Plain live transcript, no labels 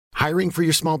Hiring for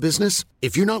your small business?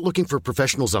 If you're not looking for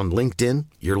professionals on LinkedIn,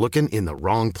 you're looking in the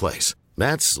wrong place.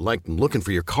 That's like looking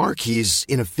for your car keys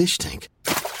in a fish tank.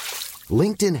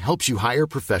 LinkedIn helps you hire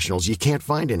professionals you can't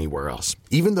find anywhere else,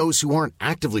 even those who aren't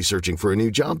actively searching for a new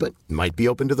job but might be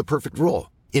open to the perfect role.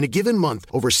 In a given month,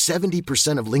 over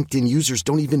 70% of LinkedIn users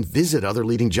don't even visit other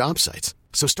leading job sites.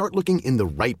 So start looking in the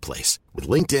right place. With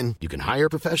LinkedIn, you can hire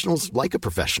professionals like a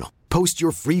professional. Post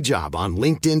your free job on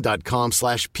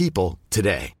linkedin.com/people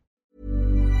today.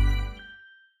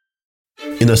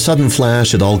 In a sudden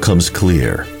flash, it all comes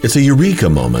clear. It's a eureka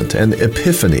moment, an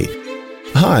epiphany.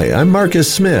 Hi, I'm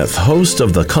Marcus Smith, host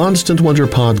of the Constant Wonder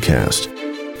podcast.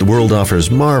 The world offers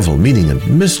marvel, meaning,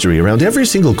 and mystery around every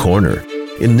single corner.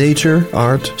 In nature,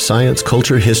 art, science,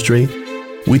 culture, history,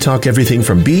 we talk everything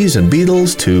from bees and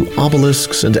beetles to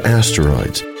obelisks and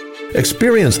asteroids.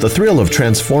 Experience the thrill of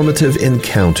transformative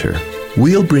encounter.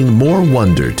 We'll bring more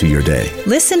wonder to your day.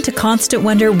 Listen to Constant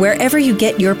Wonder wherever you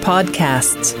get your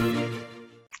podcasts.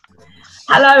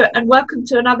 Hello and welcome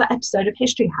to another episode of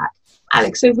History Hack.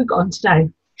 Alex, who have we got on today?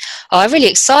 Oh, I'm really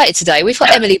excited today. We've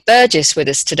got Emily Burgess with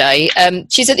us today.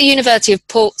 She's at the University of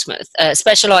Portsmouth,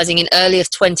 specialising in early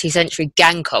 20th century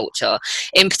gang culture,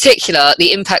 in particular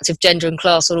the impact of gender and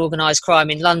class on organised crime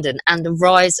in London and the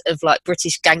rise of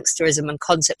British gangsterism and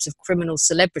concepts of criminal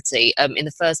celebrity in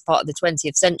the first part of the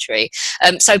 20th century.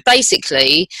 So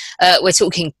basically, we're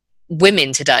talking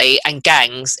women today and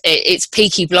gangs. It's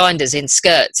Peaky Blinders in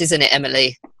skirts, isn't it,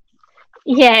 Emily?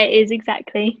 Yeah, it is,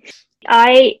 exactly.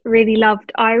 I really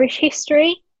loved Irish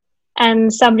history,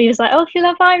 and somebody was like, oh, if you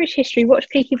love Irish history, watch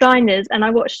Peaky Blinders. And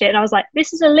I watched it and I was like,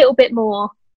 this is a little bit more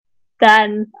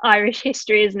than Irish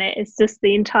history, isn't it? It's just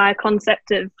the entire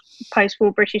concept of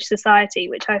post-war British society,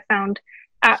 which I found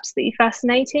absolutely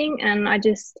fascinating, and I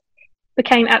just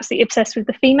became absolutely obsessed with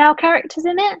the female characters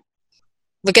in it.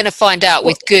 We're going to find out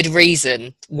with good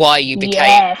reason why you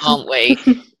became, aren't we?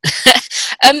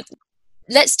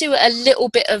 Let's do a little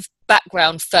bit of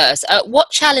background first. What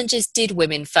challenges did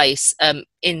women face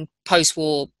in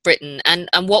post-war Britain, and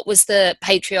what was the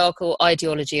patriarchal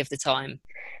ideology of the time?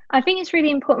 I think it's really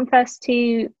important first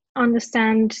to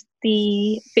understand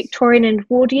the Victorian and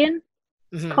Edwardian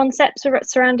concepts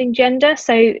surrounding gender.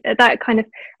 So that kind of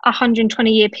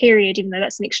 120-year period, even though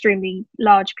that's an extremely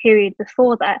large period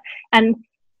before that, and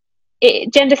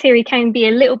gender theory can be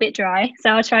a little bit dry,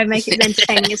 so I'll try and make it as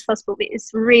entertaining as possible, but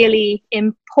it's really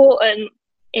important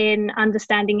in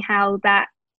understanding how that,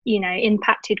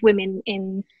 impacted women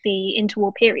in the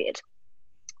interwar period.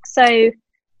 So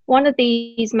one of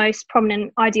these most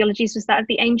prominent ideologies was that of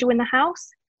the angel in the house,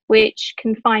 which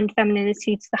confined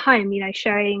femininity to the home,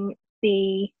 showing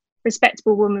the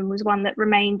respectable woman was one that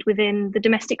remained within the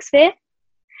domestic sphere.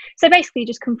 So basically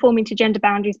just conforming to gender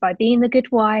boundaries by being the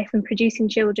good wife and producing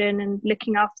children and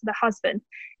looking after the husband.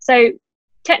 So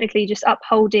technically just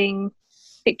upholding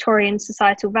Victorian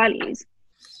societal values.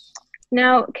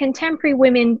 Now, contemporary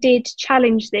women did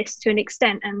challenge this to an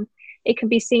extent, and it can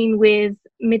be seen with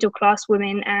middle-class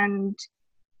women and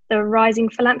the rising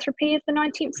philanthropy of the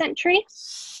 19th century.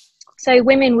 So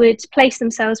women would place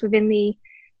themselves within the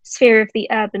sphere of the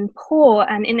urban poor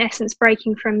and in essence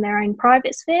breaking from their own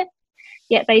private sphere.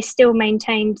 Yet they still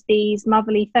maintained these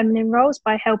motherly feminine roles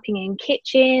by helping in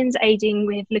kitchens, aiding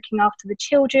with looking after the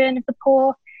children of the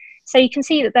poor. So you can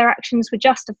see that their actions were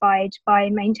justified by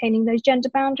maintaining those gender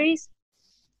boundaries,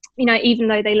 even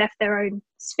though they left their own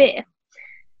sphere.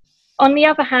 On the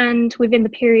other hand, within the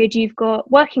period, you've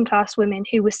got working class women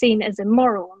who were seen as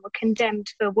immoral and were condemned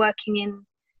for working in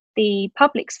the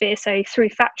public sphere, so through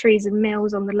factories and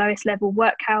mills on the lowest level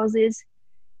workhouses.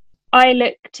 I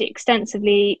looked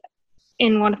extensively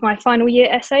in one of my final year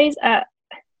essays at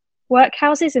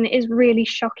workhouses, and it is really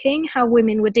shocking how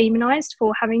women were demonized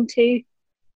for having to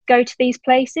go to these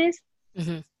places.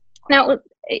 Now,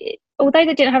 although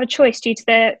they didn't have a choice due to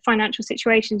their financial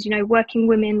situations, working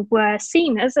women were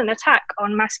seen as an attack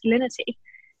on masculinity.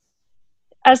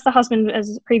 As the husband,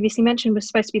 as previously mentioned, was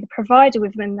supposed to be the provider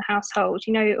within the household,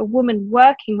 a woman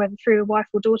working, whether through a wife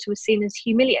or daughter, was seen as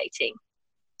humiliating,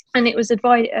 and it was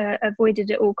avoided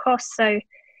at all costs. So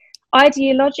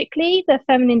ideologically, the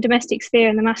feminine domestic sphere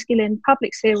and the masculine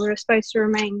public sphere were supposed to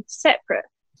remain separate.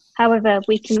 However,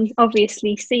 we can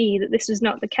obviously see that this was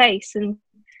not the case, and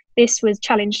this was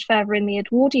challenged further in the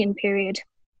Edwardian period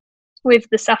with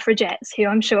the suffragettes, who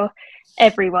I'm sure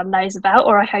everyone knows about,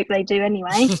 or I hope they do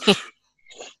anyway.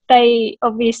 They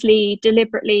obviously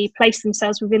deliberately placed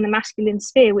themselves within the masculine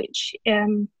sphere, which,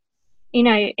 in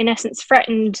essence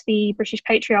threatened the British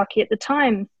patriarchy at the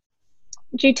time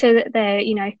due to their,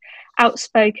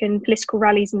 outspoken political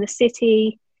rallies in the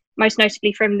city, most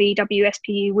notably from the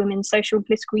WSPU Women's Social and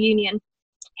Political Union.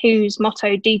 whose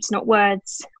motto, deeds not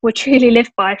words, were truly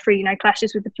lived by through, you know,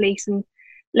 clashes with the police and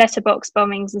letterbox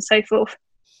bombings and so forth.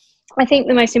 I think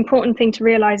the most important thing to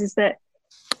realise is that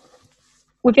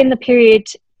within the period,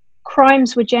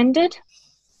 crimes were gendered.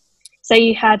 So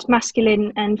you had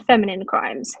masculine and feminine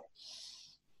crimes.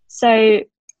 So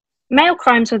male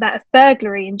crimes were that of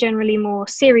burglary and generally more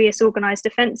serious organised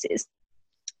offences,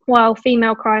 while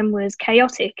female crime was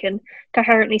chaotic and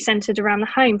coherently centred around the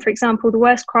home. For example, the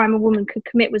worst crime a woman could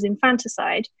commit was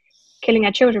infanticide, killing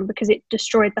her children because it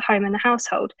destroyed the home and the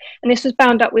household. And this was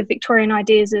bound up with Victorian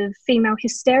ideas of female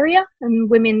hysteria and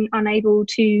women unable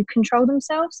to control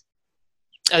themselves.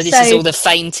 Oh, this is all the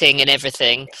fainting and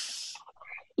everything.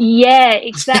 Yeah,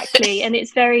 exactly. And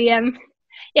it's very,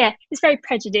 it's very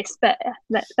prejudiced, but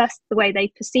that's the way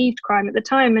they perceived crime at the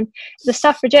time. And the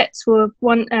suffragettes were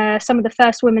some of the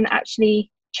first women that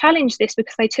actually challenged this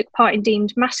because they took part in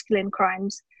deemed masculine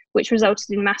crimes, which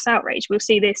resulted in mass outrage. We'll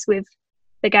see this with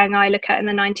the gang I look at in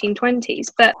the 1920s.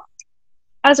 But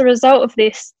as a result of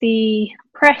this, the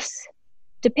press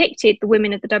depicted the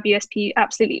women of the WSPU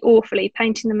absolutely awfully,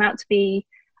 painting them out to be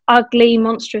ugly,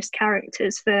 monstrous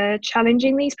characters for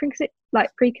challenging these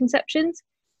preconceptions.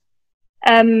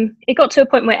 It got to a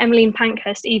point where Emmeline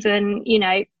Pankhurst even, you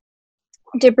know,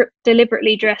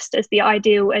 deliberately dressed as the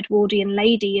ideal Edwardian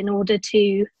lady in order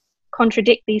to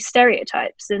contradict these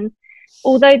stereotypes. And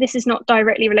although this is not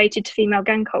directly related to female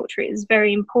gang culture, it is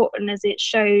very important as it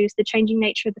shows the changing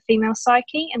nature of the female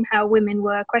psyche and how women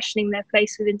were questioning their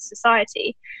place within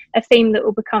society, a theme that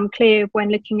will become clear when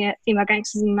looking at female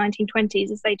gangsters in the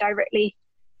 1920s, as they directly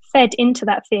fed into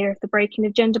that fear of the breaking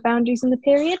of gender boundaries in the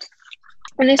period.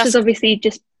 And this was obviously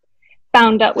just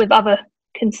bound up with other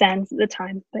concerns at the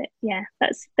time. But yeah,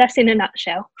 that's in a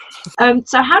nutshell.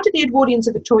 So how did the Edwardians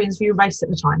and Victorians view race at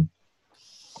the time?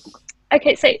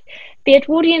 Okay, so the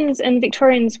Edwardians and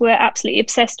Victorians were absolutely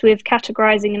obsessed with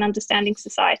categorising and understanding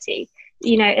society,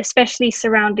 you know, especially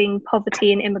surrounding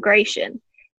poverty and immigration.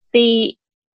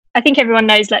 I think everyone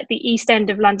knows, like, the East End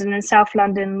of London and South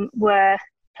London were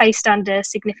placed under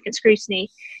significant scrutiny.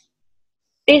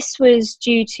 This was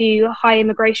due to high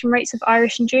immigration rates of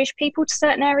Irish and Jewish people to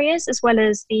certain areas, as well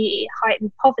as the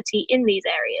heightened poverty in these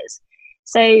areas.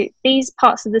 So these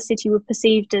parts of the city were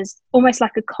perceived as almost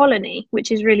like a colony,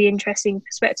 which is really interesting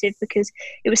perspective because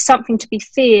it was something to be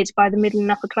feared by the middle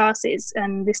and upper classes,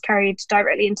 and this carried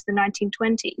directly into the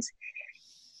 1920s.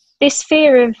 This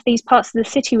fear of these parts of the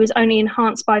city was only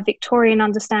enhanced by Victorian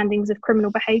understandings of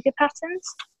criminal behaviour patterns.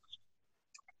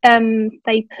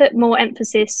 They put more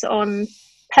emphasis on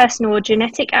personal or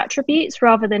genetic attributes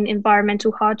rather than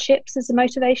environmental hardships as a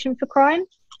motivation for crime.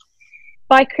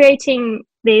 By creating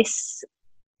this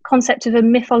concept of a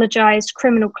mythologized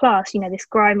criminal class, you know, this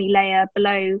grimy layer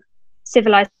below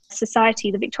civilized society,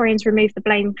 the Victorians removed the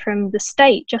blame from the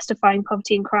state, justifying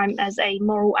poverty and crime as a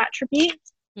moral attribute.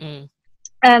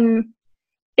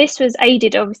 This was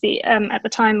aided, obviously, at the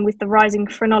time with the rising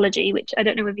phrenology, which I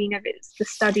don't know whether you know, but it's the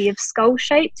study of skull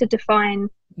shape to define.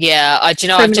 Yeah, I've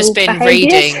just been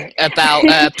reading about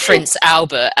Prince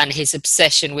Albert and his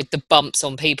obsession with the bumps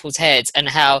on people's heads, and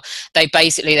how they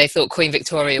thought Queen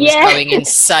Victoria was going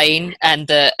insane, and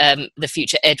the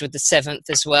future Edward VII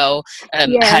as well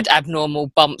had abnormal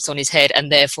bumps on his head,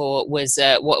 and therefore was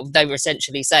what they were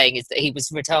essentially saying is that he was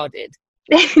retarded.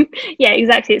 Yeah,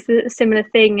 exactly. It's a similar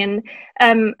thing.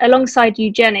 And alongside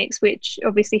eugenics, which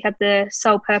obviously had the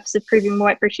sole purpose of proving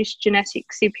white British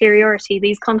genetic superiority,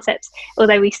 these concepts,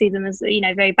 although we see them as, you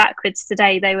know, very backwards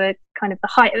today, they were kind of the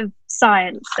height of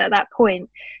science at that point.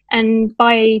 And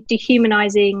by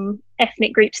dehumanizing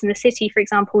ethnic groups in the city, for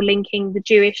example, linking the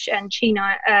Jewish and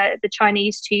the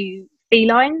Chinese to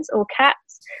felines or cats,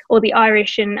 or the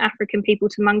Irish and African people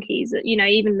to monkeys, you know,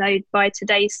 even though by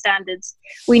today's standards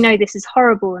we know this is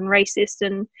horrible and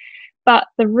racist, but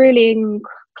the ruling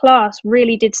class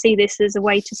really did see this as a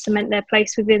way to cement their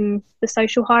place within the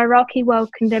social hierarchy while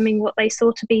condemning what they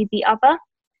saw to be the other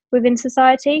within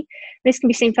society. This can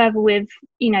be seen further with,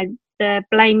 you know, the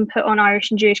blame put on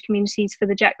Irish and Jewish communities for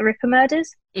the Jack the Ripper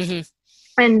murders.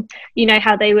 And, you know,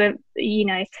 how they were, you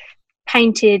know,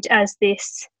 painted as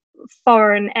this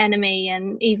foreign enemy,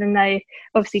 and even though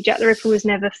obviously Jack the Ripper was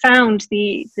never found,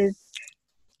 the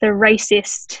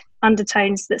racist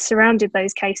undertones that surrounded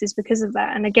those cases because of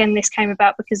that. And again, this came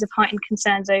about because of heightened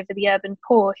concerns over the urban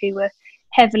poor, who were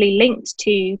heavily linked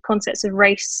to concepts of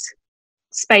race,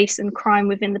 space and crime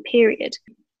within the period.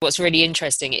 What's really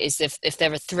interesting is if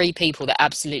there are three people that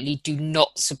absolutely do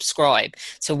not subscribe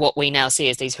to what we now see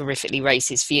as these horrifically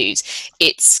racist views,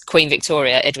 it's Queen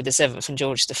Victoria, Edward VII and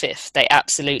George V. They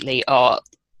absolutely are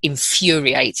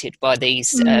infuriated by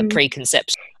these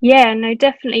preconceptions. Yeah, no,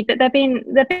 definitely. But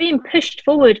they're being pushed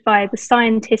forward by the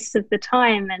scientists of the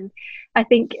time, and I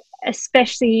think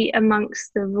especially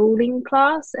amongst the ruling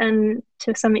class and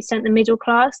to some extent the middle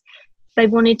class, they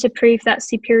wanted to prove that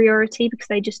superiority because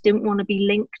they just didn't want to be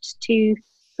linked to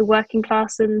the working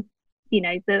class and, you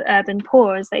know, the urban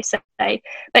poor, as they say.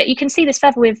 But you can see this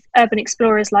further with urban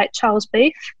explorers like Charles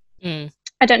Booth.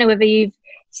 I don't know whether you've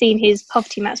seen his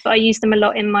poverty maps, but I use them a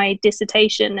lot in my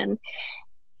dissertation, and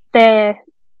they're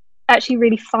actually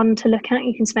really fun to look at.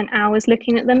 You can spend hours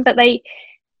looking at them, but they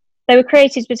were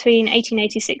created between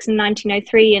 1886 and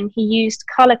 1903, and he used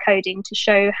colour coding to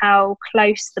show how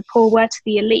close the poor were to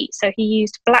the elite. So he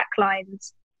used black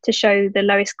lines to show the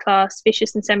lowest class,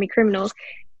 vicious and semi-criminal,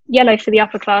 yellow for the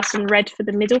upper class and red for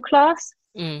the middle class.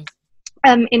 In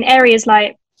areas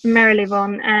like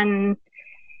Marylebone and,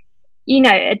 you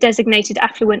know, a designated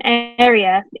affluent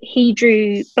area, he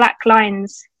drew black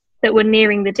lines that were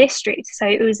nearing the district. So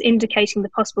it was indicating the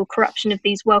possible corruption of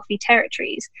these wealthy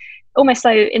territories, almost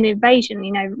like an invasion,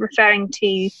 you know, referring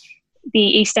to the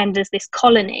East End as this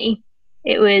colony.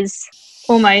 It was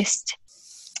almost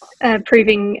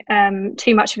proving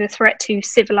too much of a threat to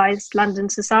civilized London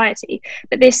society.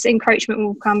 But this encroachment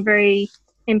will become very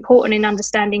important in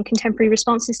understanding contemporary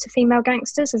responses to female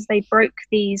gangsters as they broke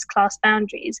these class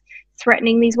boundaries,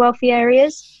 threatening these wealthy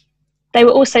areas. They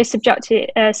were also subjected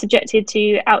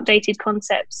to outdated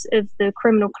concepts of the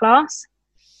criminal class.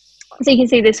 So you can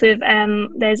see this with,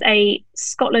 there's a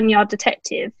Scotland Yard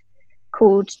detective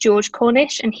called George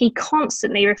Cornish, and he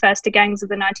constantly refers to gangs of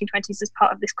the 1920s as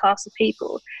part of this class of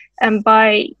people. And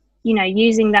by, you know,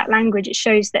 using that language, it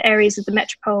shows that areas of the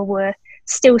metropole were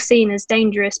still seen as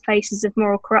dangerous places of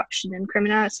moral corruption and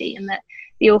criminality, and that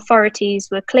the authorities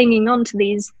were clinging on to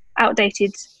these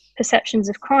outdated perceptions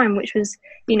of crime, which was,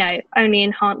 you know, only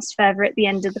enhanced further at the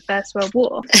end of the First World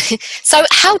War. So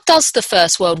how does the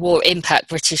First World War impact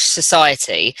British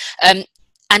society? And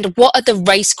what are the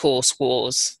racecourse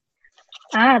wars?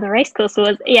 The racecourse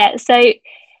wars. Yeah, so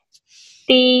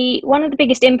one of the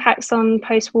biggest impacts on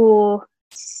post-war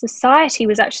society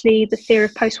was actually the fear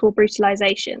of post-war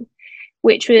brutalisation,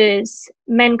 which was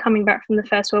men coming back from the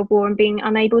First World War and being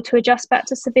unable to adjust back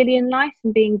to civilian life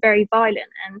and being very violent.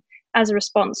 And as a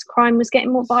response, crime was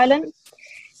getting more violent.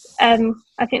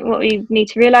 I think what we need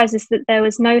to realise is that there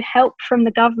was no help from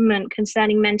the government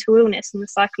concerning mental illness and the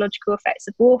psychological effects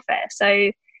of warfare.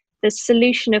 So the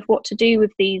solution of what to do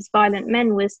with these violent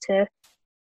men was to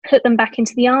put them back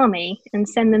into the army and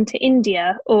send them to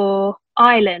India or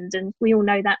Ireland, and we all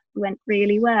know that went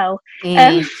really well.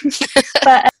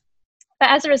 But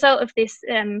as a result of this,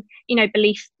 you know,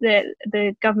 belief that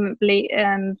the government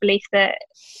belief that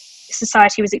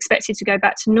society was expected to go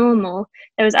back to normal,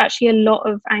 there was actually a lot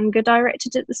of anger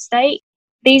directed at the state.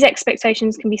 These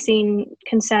expectations can be seen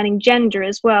concerning gender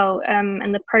as well,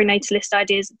 and the pro-natalist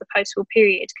ideas of the post-war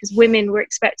period, because women were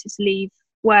expected to leave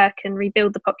work and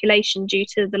rebuild the population due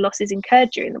to the losses incurred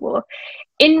during the war.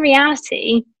 In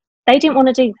reality, they didn't want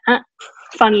to do that,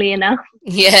 funnily enough.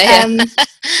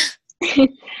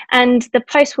 And the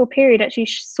post-war period actually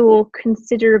saw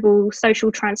considerable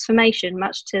social transformation,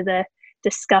 much to the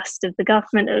disgust of the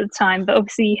government at the time. But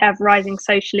obviously you have rising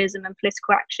socialism and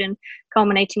political action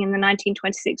culminating in the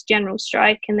 1926 general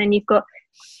strike, and then you've got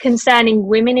concerning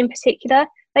women in particular,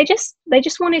 they just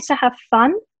wanted to have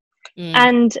fun.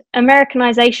 And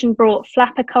Americanization brought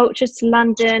flapper culture to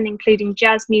London, including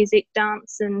jazz music,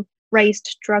 dance, and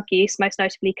raised drug use, most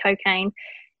notably cocaine.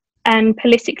 And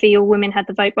politically, all women had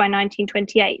the vote by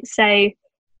 1928. So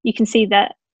you can see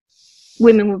that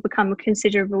women would become a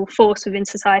considerable force within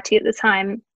society at the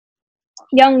time.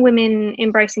 Young women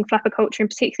embracing flapper culture in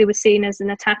particular was seen as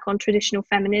an attack on traditional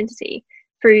femininity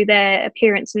through their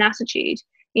appearance and attitude.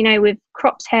 You know, with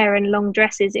cropped hair and long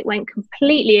dresses, it went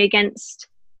completely against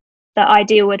the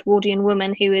ideal Edwardian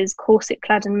woman who is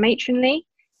corset-clad and matronly.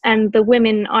 And the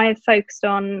women I have focused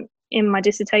on in my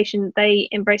dissertation, they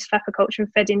embraced flapper culture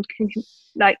and fed in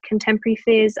contemporary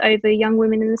fears over young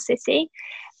women in the city.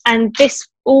 And this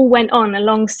all went on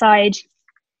alongside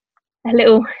a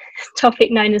little topic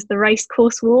known as the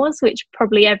racecourse wars, which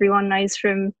probably everyone knows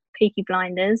from Peaky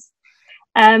Blinders.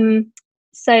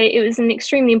 So it was an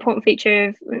extremely important feature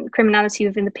of criminality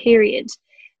within the period,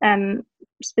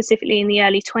 specifically in the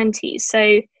early 20s.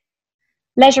 So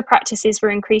leisure practices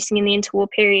were increasing in the interwar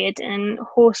period, and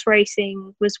horse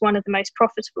racing was one of the most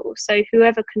profitable. So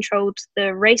whoever controlled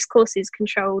the race courses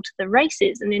controlled the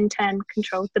races, and in turn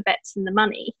controlled the bets and the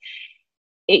money.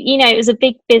 It was a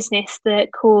big business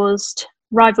that caused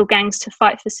rival gangs to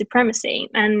fight for supremacy.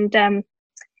 And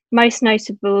most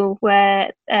notable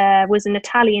was an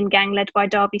Italian gang led by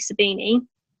Darby Sabini,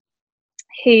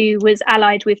 who was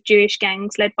allied with Jewish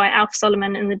gangs led by Alf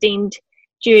Solomon and the deemed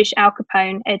Jewish Al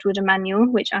Capone, Edward Emanuel,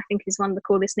 which I think is one of the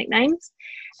coolest nicknames.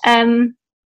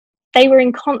 They were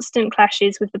in constant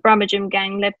clashes with the Brummagem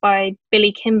gang led by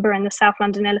Billy Kimber and the South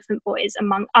London Elephant Boys,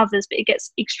 among others, but it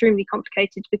gets extremely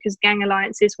complicated because gang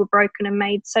alliances were broken and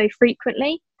made so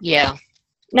frequently. Yeah.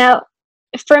 Now,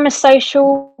 from a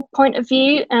social point of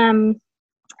view,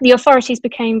 the authorities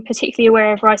became particularly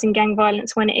aware of rising gang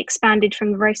violence when it expanded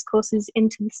from the racecourses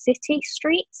into the city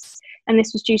streets, and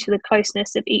this was due to the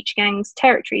closeness of each gang's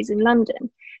territories in London.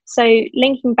 So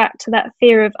linking back to that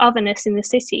fear of otherness in the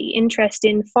city, interest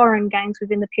in foreign gangs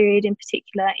within the period in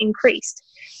particular increased,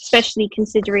 especially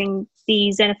considering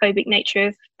the xenophobic nature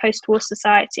of post-war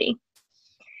society.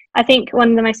 I think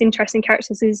one of the most interesting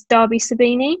characters is Darby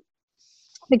Sabini,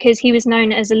 because he was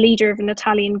known as a leader of an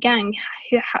Italian gang.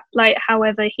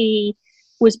 However, he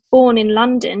was born in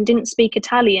London, didn't speak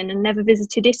Italian, and never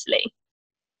visited Italy.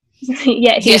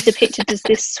 Yet he was depicted as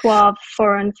this suave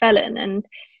foreign felon, and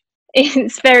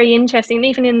it's very interesting. And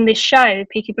even in this show,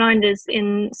 Peaky Blinders,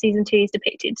 in season 2, is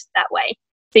depicted that way.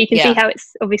 So you can see how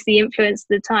it's obviously influenced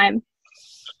the time.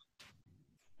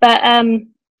 But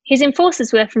his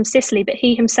enforcers were from Sicily, but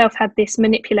he himself had this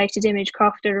manipulated image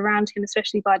crafted around him,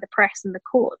 especially by the press and the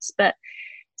courts. But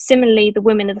similarly, the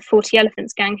women of the 40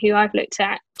 Elephants gang, who I've looked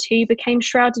at, too became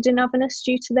shrouded in otherness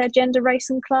due to their gender, race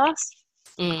and class.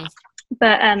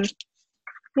 But and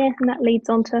that leads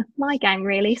on to my gang,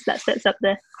 really. So that sets up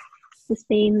the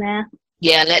theme there.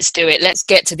 Yeah, let's do it. Let's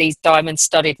get to these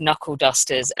diamond-studded knuckle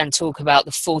dusters and talk about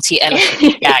the 40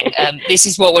 Elephant gang. This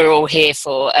is what we're all here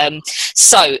for.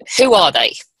 So, who are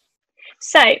they?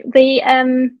 So, I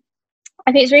think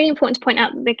it's really important to point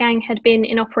out that the gang had been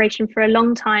in operation for a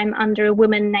long time under a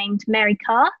woman named Mary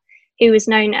Carr, who was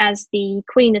known as the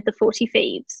Queen of the 40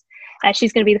 Thieves.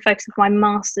 She's going to be the focus of my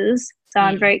master's, so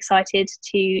I'm very excited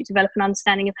to develop an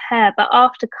understanding of her. But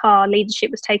after Carr,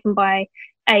 leadership was taken by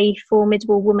a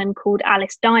formidable woman called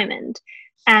Alice Diamond,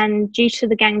 and due to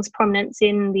the gang's prominence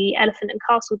in the Elephant and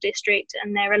Castle district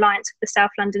and their alliance with the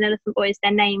South London Elephant Boys,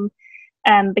 their name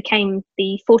became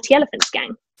the 40 Elephants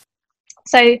gang.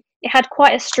 So it had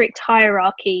quite a strict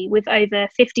hierarchy with over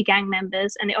 50 gang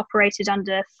members, and it operated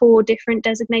under 4 different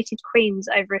designated queens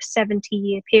over a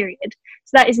 70-year period.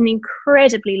 So that is an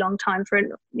incredibly long time for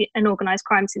an organised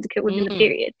crime syndicate within the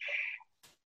period.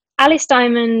 Alice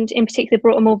Diamond in particular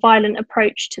brought a more violent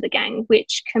approach to the gang,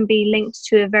 which can be linked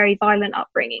to a very violent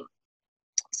upbringing.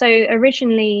 So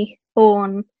originally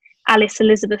born Alice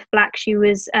Elizabeth Black, she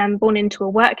was born into a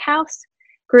workhouse,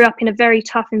 grew up in a very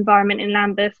tough environment in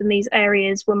Lambeth, and these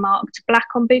areas were marked black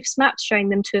on Booth's maps, showing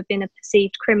them to have been a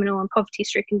perceived criminal and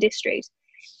poverty-stricken district.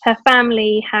 Her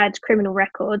family had criminal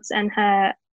records, and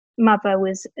her mother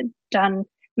was done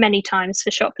many times for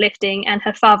shoplifting, and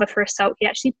her father for assault. He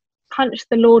actually punched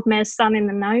the Lord Mayor's son in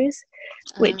the nose,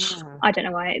 which I don't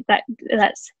know why that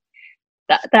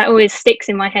always sticks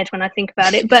in my head when I think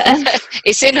about it. But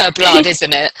it's in her blood,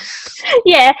 isn't it?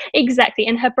 Yeah, exactly.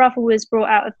 And her brother was brought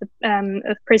out of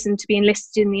prison to be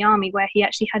enlisted in the army, where he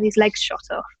actually had his legs shot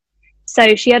off.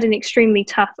 So she had an extremely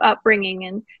tough upbringing,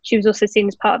 and she was also seen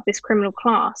as part of this criminal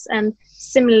class. And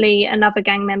similarly, another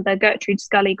gang member, Gertrude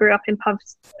Scully, grew up in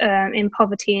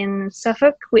poverty in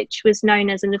Suffolk, which was known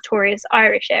as a notorious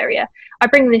Irish area. I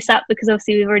bring this up because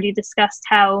obviously we've already discussed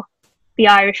how the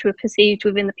Irish were perceived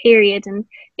within the period, and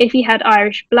if you had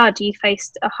Irish blood, you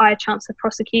faced a higher chance of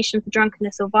prosecution for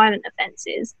drunkenness or violent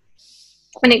offences.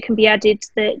 And it can be added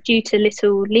that due to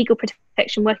little legal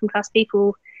protection, working class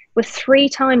people were 3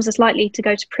 times as likely to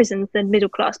go to prison than middle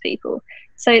class people.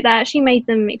 So that actually made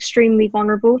them extremely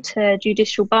vulnerable to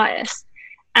judicial bias.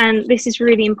 And this is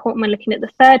really important when looking at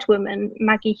the third woman,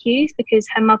 Maggie Hughes, because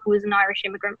her mother was an Irish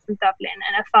immigrant from Dublin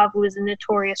and her father was a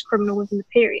notorious criminal within the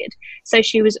period. So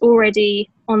she was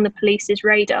already on the police's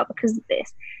radar because of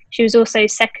this. She was also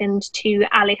second to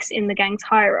Alice in the gang's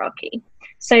hierarchy.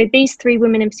 So these 3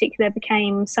 women in particular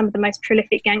became some of the most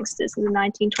prolific gangsters in the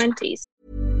 1920s.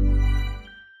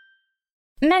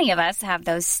 Many of us have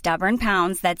those stubborn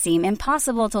pounds that seem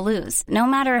impossible to lose, no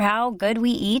matter how good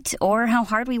we eat or how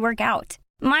hard we work out.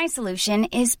 My solution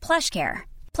is PlushCare.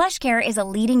 PlushCare is a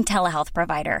leading telehealth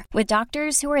provider with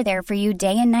doctors who are there for you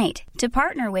day and night to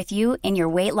partner with you in your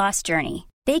weight loss journey.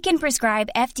 They can prescribe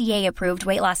FDA-approved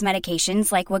weight loss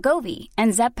medications like Wegovy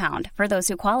and Zepbound for those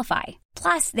who qualify.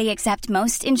 Plus, they accept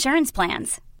most insurance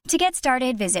plans. To get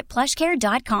started, visit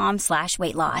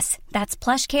plushcare.com/weightloss. That's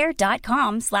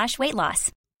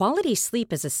plushcare.com/weightloss. Quality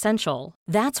sleep is essential.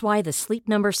 That's why the Sleep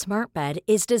Number Smart Bed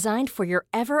is designed for your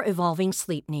ever-evolving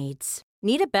sleep needs.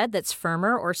 Need a bed that's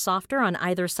firmer or softer on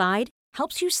either side?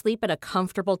 Helps you sleep at a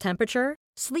comfortable temperature?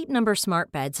 Sleep Number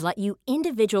Smart Beds let you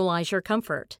individualize your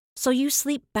comfort, so you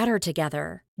sleep better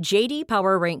together. J.D.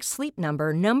 Power ranks Sleep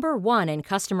Number number 1 in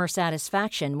customer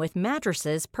satisfaction with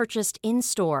mattresses purchased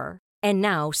in-store. And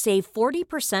now, save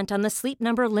 40% on the Sleep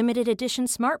Number Limited Edition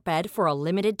Smart Bed for a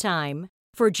limited time.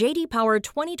 For J.D. Power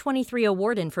 2023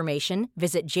 award information,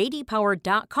 visit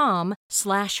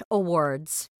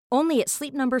jdpower.com/awards. Only at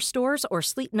Sleep Number stores or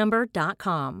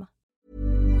sleepnumber.com.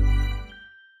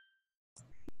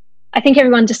 I think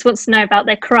everyone just wants to know about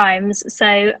their crimes.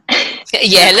 So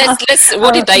yeah, let's.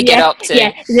 What did they get up to?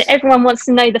 Yeah, everyone wants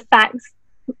to know the facts.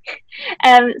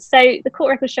 So the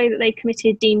court records show that they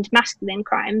committed deemed masculine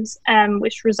crimes,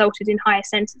 which resulted in higher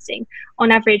sentencing.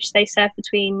 On average, they served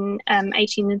between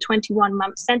 18 and 21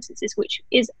 month sentences, which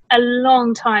is a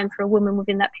long time for a woman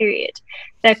within that period.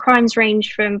 Their crimes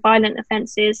range from violent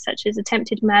offences such as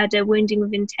attempted murder, wounding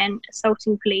with intent,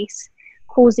 assaulting police,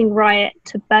 causing riot,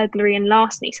 to burglary and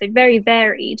larceny, so very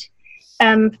varied.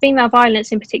 Female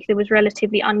violence in particular was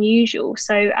relatively unusual,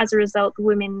 so as a result the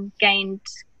women gained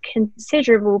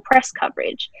considerable press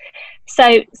coverage.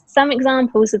 So some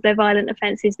examples of their violent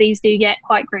offences, these do get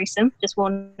quite gruesome, just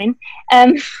warning.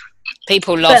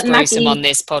 People love gruesome on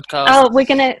this podcast. Oh, we're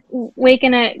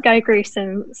gonna go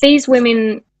gruesome. These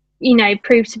women,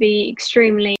 proved to be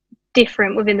extremely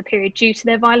different within the period due to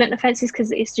their violent offences,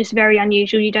 because it's just very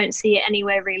unusual. You don't see it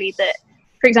anywhere really. That,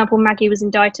 for example, Maggie was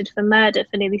indicted for murder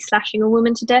for nearly slashing a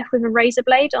woman to death with a razor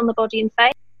blade on the body and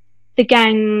face. The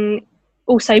gang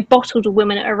also bottled a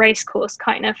woman at a racecourse,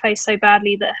 cutting her face so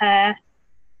badly that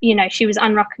she was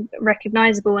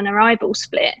unrecognisable and her eyeball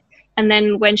split. And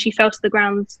then when she fell to the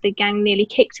ground, the gang nearly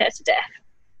kicked her to death.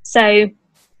 So,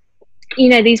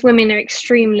 these women are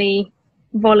extremely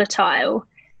volatile.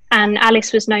 And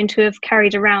Alice was known to have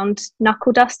carried around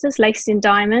knuckle dusters laced in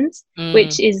diamonds,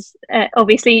 which is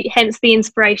obviously hence the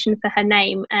inspiration for her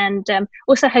name. And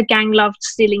also her gang loved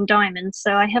stealing diamonds.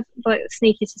 So I have a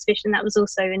sneaky suspicion that was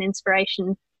also an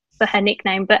inspiration for her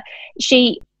nickname. But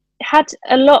she had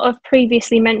a lot of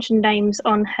previously mentioned names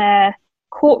on her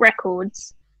court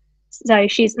records. So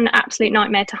she's an absolute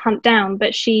nightmare to hunt down,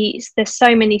 but there's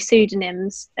so many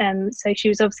pseudonyms. So she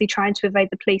was obviously trying to evade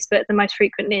the police, but the most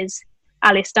frequent is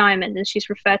Alice Diamond, and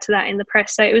she's referred to that in the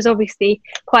press. So it was obviously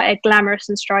quite a glamorous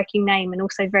and striking name, and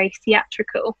also very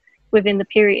theatrical within the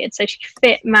period. So she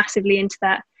fit massively into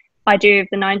that idea of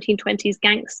the 1920s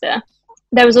gangster.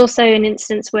 There was also an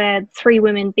instance where 3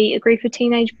 women beat a group of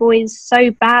teenage boys so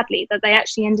badly that they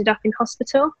actually ended up in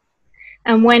hospital.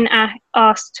 And when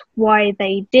asked why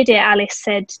they did it, Alice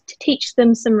said to teach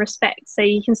them some respect. So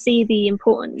you can see the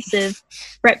importance of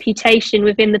reputation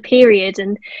within the period.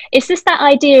 And it's just that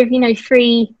idea of,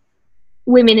 3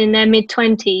 women in their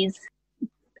mid-20s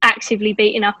actively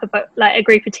beating up a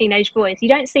group of teenage boys. You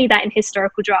don't see that in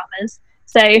historical dramas.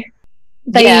 So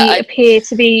they appear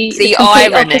to be the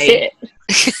irony. Opposite.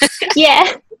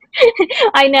 Yeah.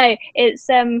 I know, it's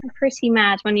pretty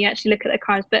mad when you actually look at the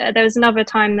crimes. But there was another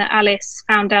time that Alice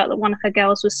found out that one of her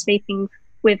girls was sleeping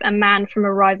with a man from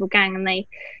a rival gang, and they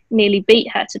nearly beat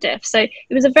her to death. So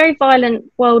it was a very violent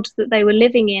world that they were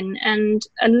living in, and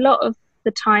a lot of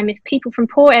the time, if people from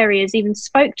poor areas even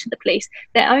spoke to the police,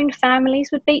 their own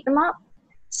families would beat them up.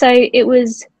 So it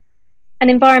was an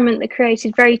environment that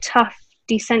created very tough,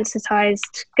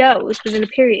 desensitized girls within the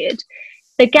period.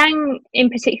 The gang in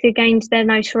particular gained their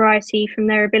notoriety from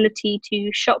their ability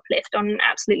to shoplift on an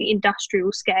absolutely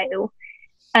industrial scale.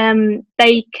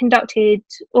 They conducted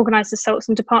organised assaults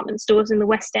on department stores in the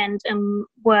West End and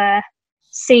were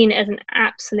seen as an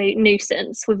absolute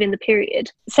nuisance within the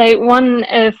period. So one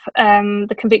of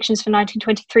the convictions for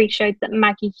 1923 showed that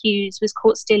Maggie Hughes was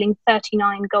caught stealing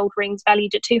 39 gold rings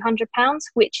valued at £200,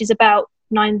 which is about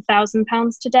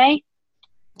 £9,000 today.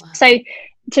 Wow. So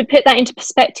to put that into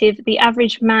perspective, the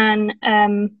average man,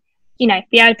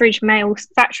 the average male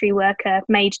factory worker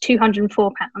made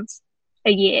 £204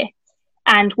 a year,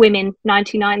 and women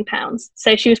 £99.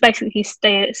 So she was basically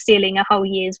stealing a whole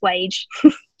year's wage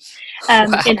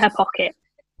in her pocket.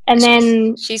 And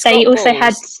then she's one of the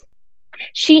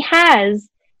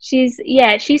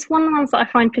ones that I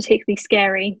find particularly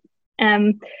scary.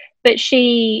 But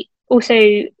she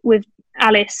also, with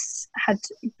Alice, had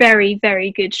very,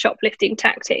 very good shoplifting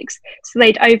tactics. So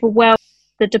they'd overwhelm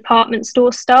the department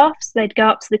store staff. So they'd go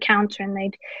up to the counter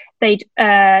and they'd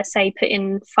say put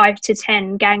in 5 to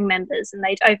 10 gang members, and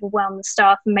they'd overwhelm the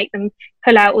staff and make them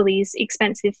pull out all these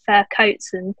expensive fur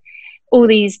coats and all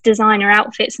these designer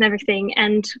outfits and everything.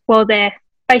 And while they're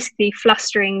basically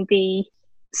flustering the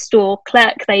store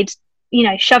clerk, they'd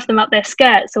shove them up their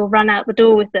skirts or run out the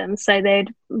door with them. So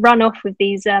they'd run off with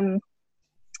these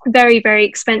very, very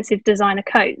expensive designer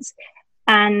coats.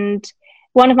 And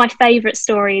one of my favourite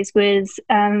stories was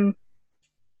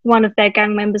one of their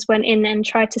gang members went in and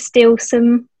tried to steal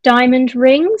some diamond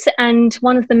rings. And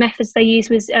one of the methods they used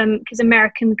was because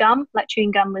American gum, like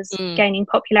chewing gum, was gaining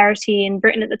popularity in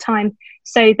Britain at the time.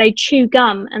 So they'd chew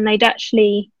gum, and they'd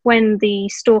actually, when the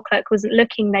store clerk wasn't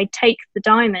looking, they'd take the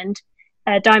diamond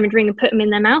ring and put them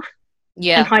in their mouth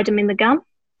and hide them in the gum.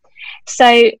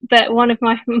 So, but one of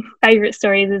my favourite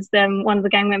stories is one of the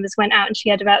gang members went out and she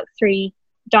had about 3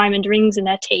 diamond rings in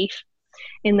her teeth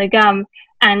in the gum,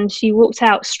 and she walked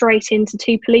out straight into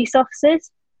 2 police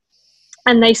officers,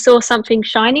 and they saw something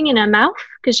shining in her mouth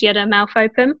because she had her mouth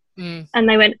open, and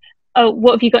they went, "Oh,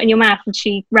 what have you got in your mouth?" And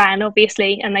she ran,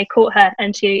 obviously, and they caught her,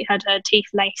 and she had her teeth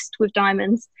laced with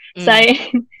diamonds. So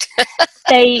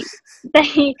they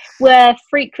were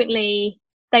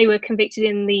convicted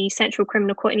in the Central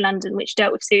Criminal Court in London, which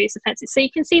dealt with serious offences. So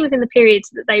you can see within the periods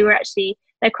that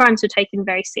their crimes were taken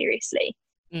very seriously,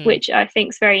 which I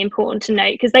think is very important to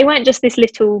note, because they weren't just this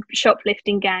little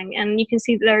shoplifting gang, and you can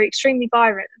see that they're extremely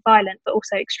violent, but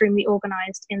also extremely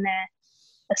organised in their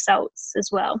assaults as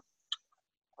well.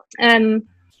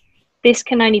 This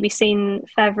can only be seen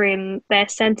further in their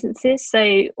sentences.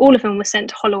 So all of them were sent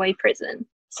to Holloway Prison.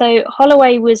 So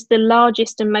Holloway was the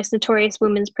largest and most notorious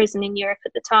women's prison in Europe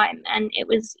at the time, and it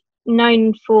was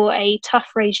known for a tough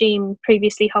regime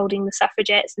previously holding the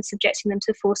suffragettes and subjecting them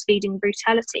to force-feeding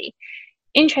brutality.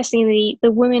 Interestingly,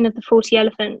 the women of the 40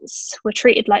 Elephants were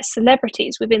treated like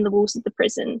celebrities within the walls of the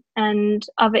prison, and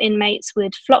other inmates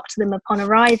would flock to them upon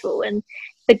arrival, and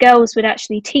the girls would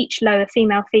actually teach lower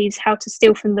female thieves how to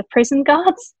steal from the prison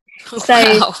guards.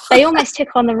 So they almost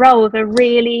took on the role of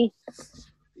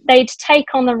they'd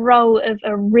take on the role of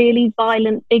a really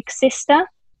violent big sister.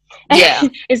 Yeah.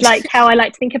 Is like how I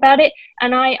like to think about it.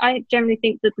 And I generally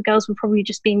think that the girls were probably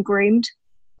just being groomed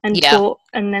and taught,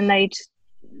 and then they're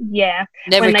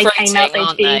when they came out,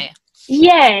 they'd be...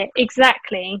 Yeah,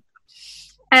 exactly.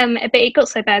 But it got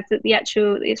so bad that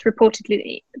it's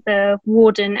reportedly the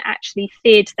warden actually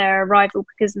feared their arrival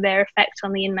because of their effect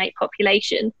on the inmate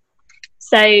population.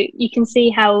 So you can see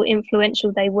how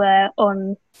influential they were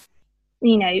on,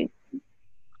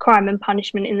 crime and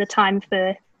punishment in the time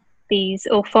for these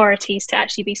authorities to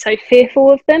actually be so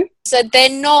fearful of them. So they're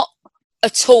not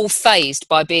at all fazed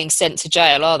by being sent to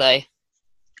jail, are they?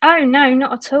 Oh, no,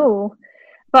 not at all.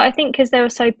 But I think because they were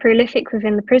so prolific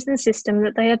within the prison system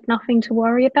that they had nothing to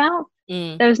worry about.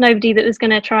 There was nobody that was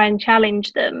going to try and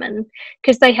challenge them. And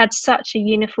because they had such a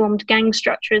uniformed gang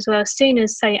structure as well, as soon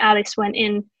as, say, Alice went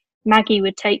in, Maggie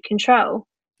would take control.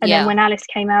 And then when Alice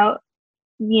came out,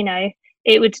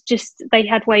 it would they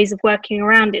had ways of working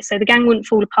around it. So the gang wouldn't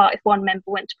fall apart if one member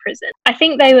went to prison. I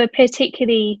think they were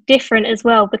particularly different as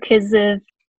well because of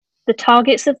the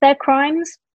targets of their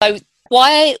crimes. So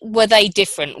why were they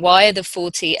different? Why are the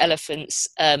 40 Elephants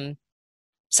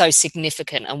so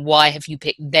significant, and why have you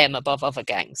picked them above other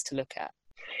gangs to look at?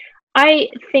 I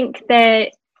think they're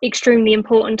extremely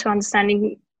important to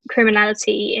understanding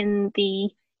criminality in the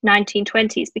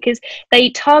 1920s because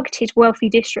they targeted wealthy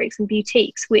districts and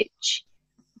boutiques, which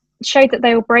showed that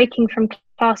they were breaking from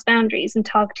class boundaries and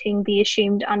targeting the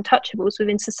assumed untouchables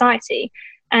within society.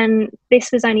 And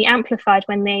this was only amplified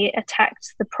when they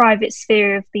attacked the private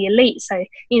sphere of the elite. So,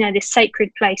 this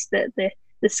sacred place that the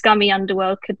scummy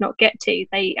underworld could not get to,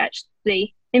 they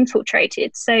actually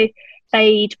infiltrated. So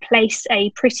they'd place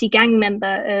a pretty gang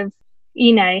member of,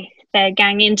 their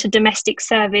gang into domestic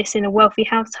service in a wealthy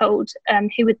household,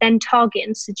 who would then target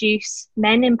and seduce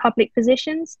men in public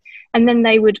positions. And then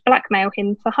they would blackmail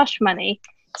him for hush money.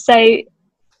 So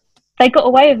they got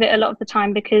away with it a lot of the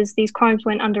time because these crimes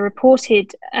went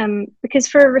underreported, because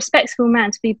for a respectable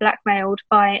man to be blackmailed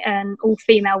by an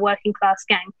all-female working class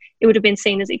gang, it would have been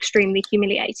seen as extremely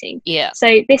humiliating. Yeah.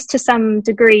 So this to some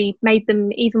degree made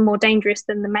them even more dangerous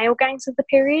than the male gangs of the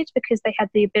period because they had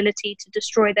the ability to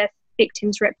destroy their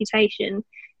victim's reputation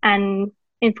and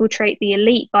infiltrate the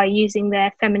elite by using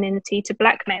their femininity to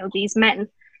blackmail these men.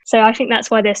 So I think that's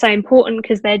why they're so important,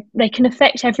 because they can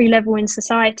affect every level in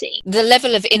society. The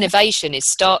level of innovation is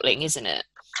startling, isn't it?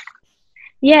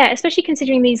 Yeah, especially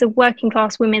considering these are working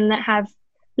class women that have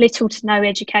little to no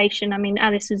education. I mean,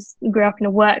 Alice grew up in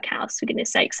a workhouse, for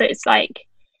goodness sake. So it's like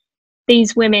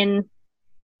these women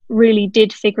really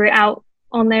did figure it out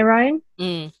on their own,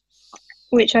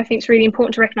 which I think is really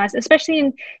important to recognise, especially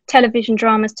in television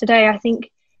dramas today. I think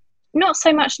not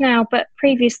so much now, but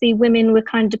previously women were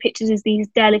kind of depicted as these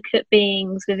delicate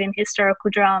beings within historical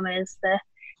dramas.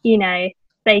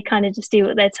 They kind of just do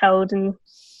what they're told and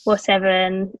whatever,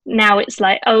 and now it's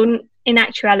like, oh, in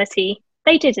actuality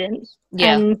they didn't.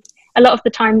 Yeah. And a lot of the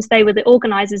times they were the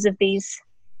organisers of these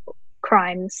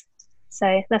crimes,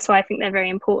 so that's why I think they're very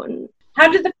important.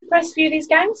 How did the press view these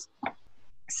gangs?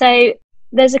 So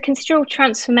there's a considerable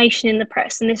transformation in the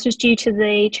press, and this was due to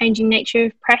the changing nature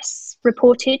of press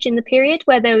reportage in the period,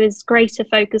 where there was greater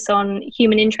focus on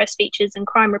human interest features and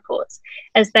crime reports,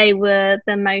 as they were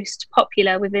the most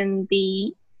popular within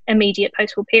the immediate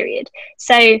post-war period.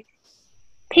 So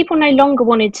people no longer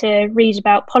wanted to read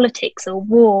about politics or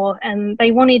war, and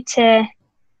they wanted to,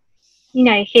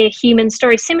 hear human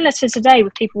stories, similar to today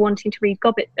with people wanting to read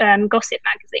gossip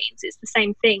magazines. It's the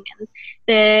same thing. And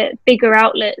the bigger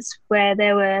outlets where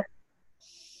there were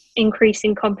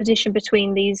increasing competition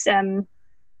between these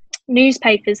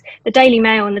newspapers, the Daily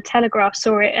Mail and the Telegraph,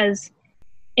 saw it as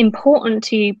important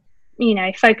to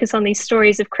focus on these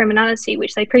stories of criminality,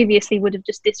 which they previously would have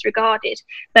just disregarded.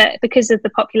 But because of the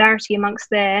popularity amongst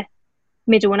their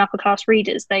middle and upper class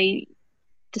readers, they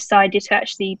decided to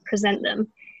actually present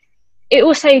them. It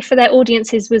also, for their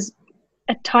audiences, was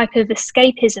a type of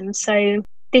escapism. So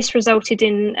this resulted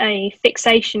in a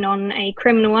fixation on a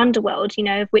criminal underworld,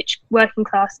 of which working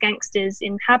class gangsters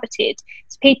inhabited.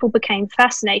 So people became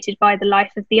fascinated by the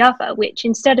life of the other, which,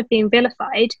 instead of being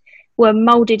vilified, were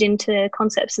moulded into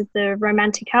concepts of the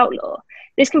romantic outlaw.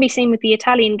 This can be seen with the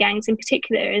Italian gangs in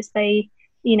particular, as they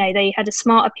had a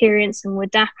smart appearance and were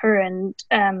dapper and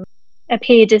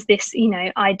appeared as this,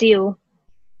 ideal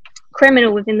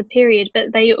criminal within the period.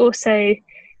 But they also,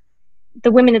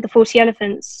 the women of the 40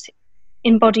 Elephants,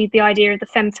 embodied the idea of the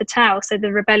femme fatale, so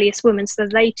the rebellious woman. So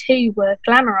they too were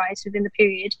glamorized within the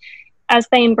period, as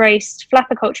they embraced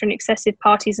flapper culture and excessive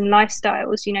parties and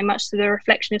lifestyles, much to the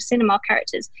reflection of cinema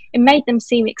characters. It made them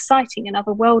seem exciting and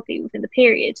otherworldly within the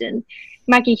period. And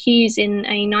Maggie Hughes, in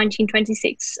a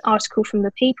 1926 article from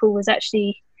The People, was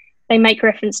actually, they make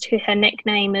reference to her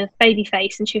nickname of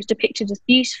Babyface, and she was depicted as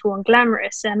beautiful and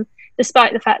glamorous,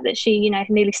 despite the fact that she,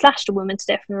 nearly slashed a woman to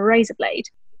death with a razor blade.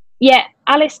 Yet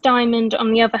Alice Diamond,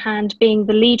 on the other hand, being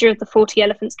the leader of the 40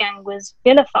 Elephants gang, was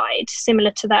vilified,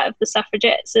 similar to that of the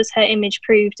suffragettes, as her image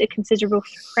proved a considerable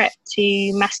threat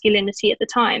to masculinity at the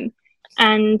time.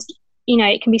 And,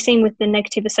 it can be seen with the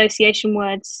negative association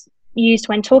words used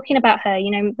when talking about her.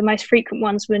 The most frequent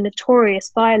ones were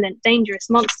notorious, violent, dangerous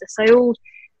monster. So all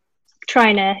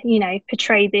trying to,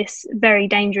 portray this very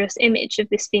dangerous image of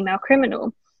this female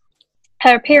criminal.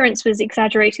 Her appearance was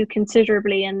exaggerated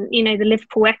considerably, and the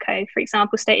Liverpool Echo, for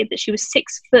example, stated that she was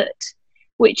 6 foot,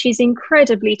 which is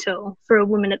incredibly tall for a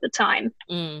woman at the time.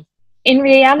 In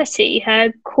reality,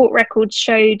 her court records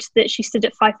showed that she stood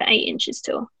at 5'8"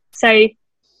 tall. So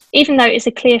even though it's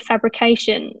a clear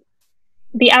fabrication,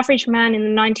 the average man in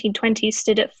the 1920s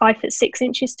stood at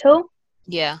 5'6" tall.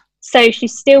 Yeah. So she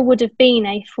still would have been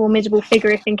a formidable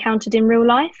figure if encountered in real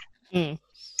life.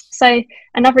 So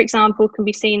another example can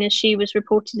be seen as she was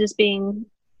reported as being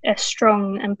a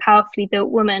strong and powerfully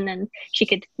built woman, and she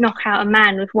could knock out a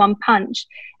man with one punch.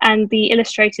 And the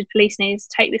Illustrated Police News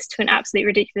take this to an absolutely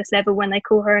ridiculous level when they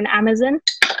call her an Amazon.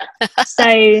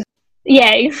 So,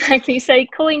 yeah, exactly. So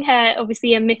calling her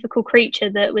obviously a mythical creature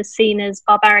that was seen as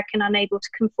barbaric and unable to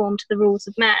conform to the rules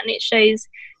of man, it shows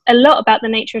a lot about the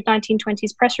nature of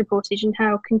 1920s press reportage and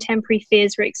how contemporary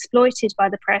fears were exploited by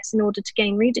the press in order to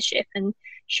gain readership and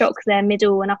shock their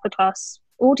middle and upper class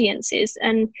audiences.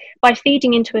 And by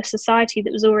feeding into a society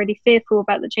that was already fearful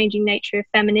about the changing nature of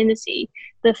femininity,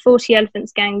 the 40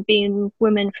 Elephants gang, being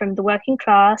women from the working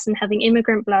class and having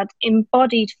immigrant blood,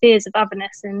 embodied fears of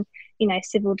otherness and,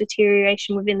 civil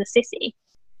deterioration within the city.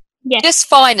 Yeah. Just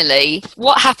finally,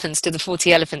 what happens to the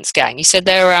 40 Elephants gang? You said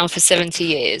they're around for 70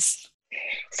 years.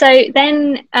 So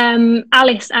then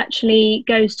Alice actually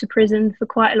goes to prison for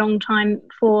quite a long time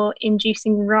for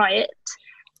inducing riot.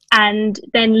 And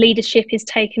then leadership is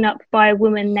taken up by a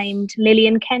woman named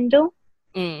Lillian Kendall,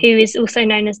 who is also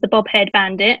known as the Bobhead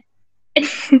Bandit,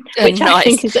 which nice. I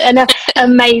think is an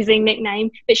amazing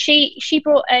nickname. But she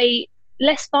brought a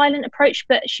less violent approach,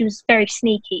 but she was very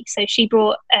sneaky. So she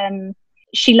brought,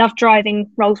 she loved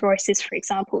driving Rolls Royces, for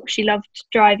example. She loved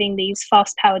driving these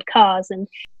fast-powered cars, and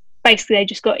basically they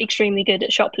just got extremely good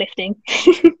at shoplifting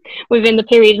within the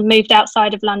period and moved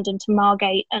outside of London to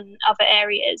Margate and other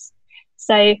areas.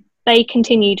 So they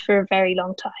continued for a very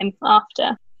long time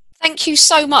after. Thank you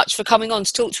so much for coming on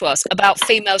to talk to us about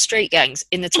female street gangs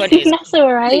in the 20s. That's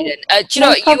all right. Do you know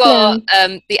what? You are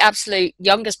the absolute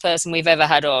youngest person we've ever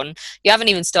had on. You haven't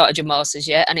even started your masters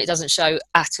yet, and it doesn't show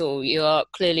at all. You are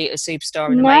clearly a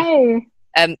superstar in the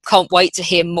making. Can't wait to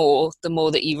hear more the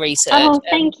more that you research. Oh,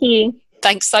 thank you.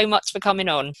 Thanks so much for coming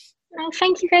on. Oh,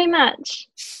 thank you very much.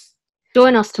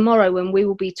 Join us tomorrow when we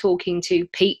will be talking to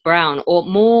Pete Brown, or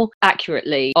more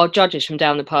accurately, our judges from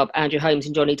down the pub, Andrew Holmes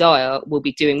and Johnny Dyer, will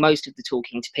be doing most of the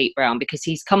talking to Pete Brown, because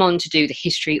he's come on to do the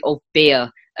history of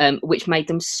beer, which made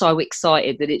them so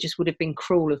excited that it just would have been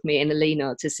cruel of me and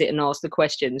Alina to sit and ask the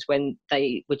questions when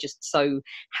they were just so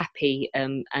happy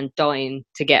and dying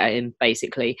to get at him,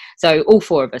 basically. So all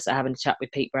four of us are having a chat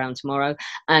with Pete Brown tomorrow.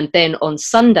 And then on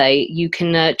Sunday, you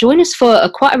can join us for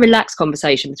quite a relaxed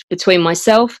conversation between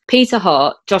myself, Peter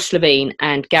Hart, Josh Levine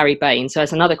and Gary Bain. So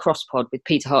it's another cross pod with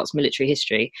Peter Hart's military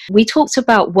history. We talked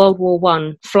about World War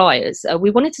I flyers. We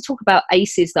wanted to talk about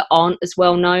aces that aren't as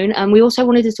well known. And we also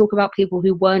wanted to talk about people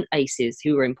who weren't aces,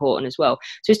 who were important as well.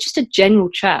 So it's just a general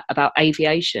chat about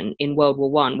aviation in World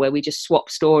War I, where we just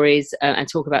swap stories and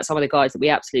talk about some of the guys that we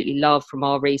absolutely love from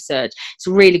our research. It's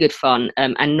really good fun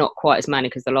and not quite as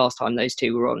manic as the last time those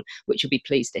two were on, which you'll be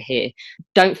pleased to hear.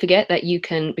 Don't forget that you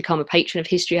can become a patron of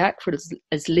History Hack for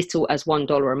as little as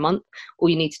 $1 a month. All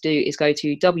you need to do is go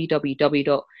to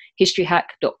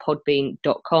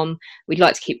www.historyhack.podbean.com. We'd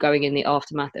like to keep going in the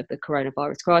aftermath of the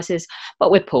coronavirus crisis,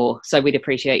 but we're poor, so we'd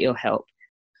appreciate your help.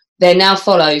 There now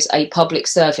follows a public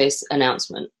service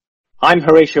announcement. I'm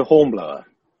Horatio Hornblower.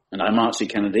 And I'm Archie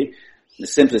Kennedy. The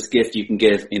simplest gift you can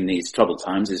give in these troubled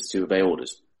times is to obey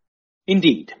orders.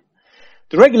 Indeed.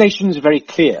 The regulations are very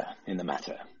clear in the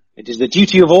matter. It is the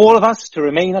duty of all of us to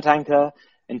remain at anchor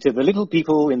until the little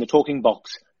people in the talking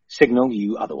box signal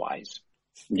you otherwise.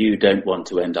 You don't want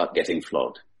to end up getting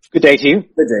flogged. Good day to you.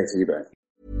 Good day to you both.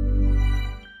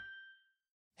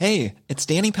 Hey, it's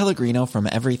Danny Pellegrino from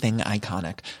Everything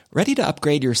Iconic. Ready to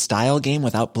upgrade your style game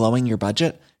without blowing your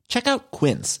budget? Check out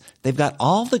Quince. They've got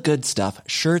all the good stuff,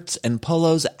 shirts and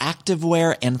polos,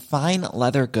 activewear, and fine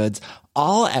leather goods,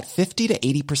 all at 50 to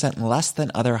 80% less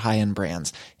than other high-end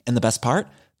brands. And the best part?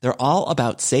 They're all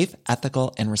about safe,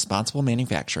 ethical, and responsible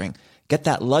manufacturing. Get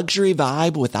that luxury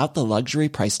vibe without the luxury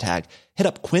price tag. Hit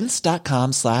up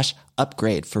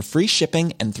quince.com/upgrade for free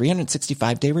shipping and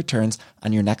 365-day returns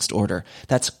on your next order.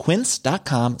 That's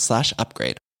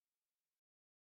quince.com/upgrade.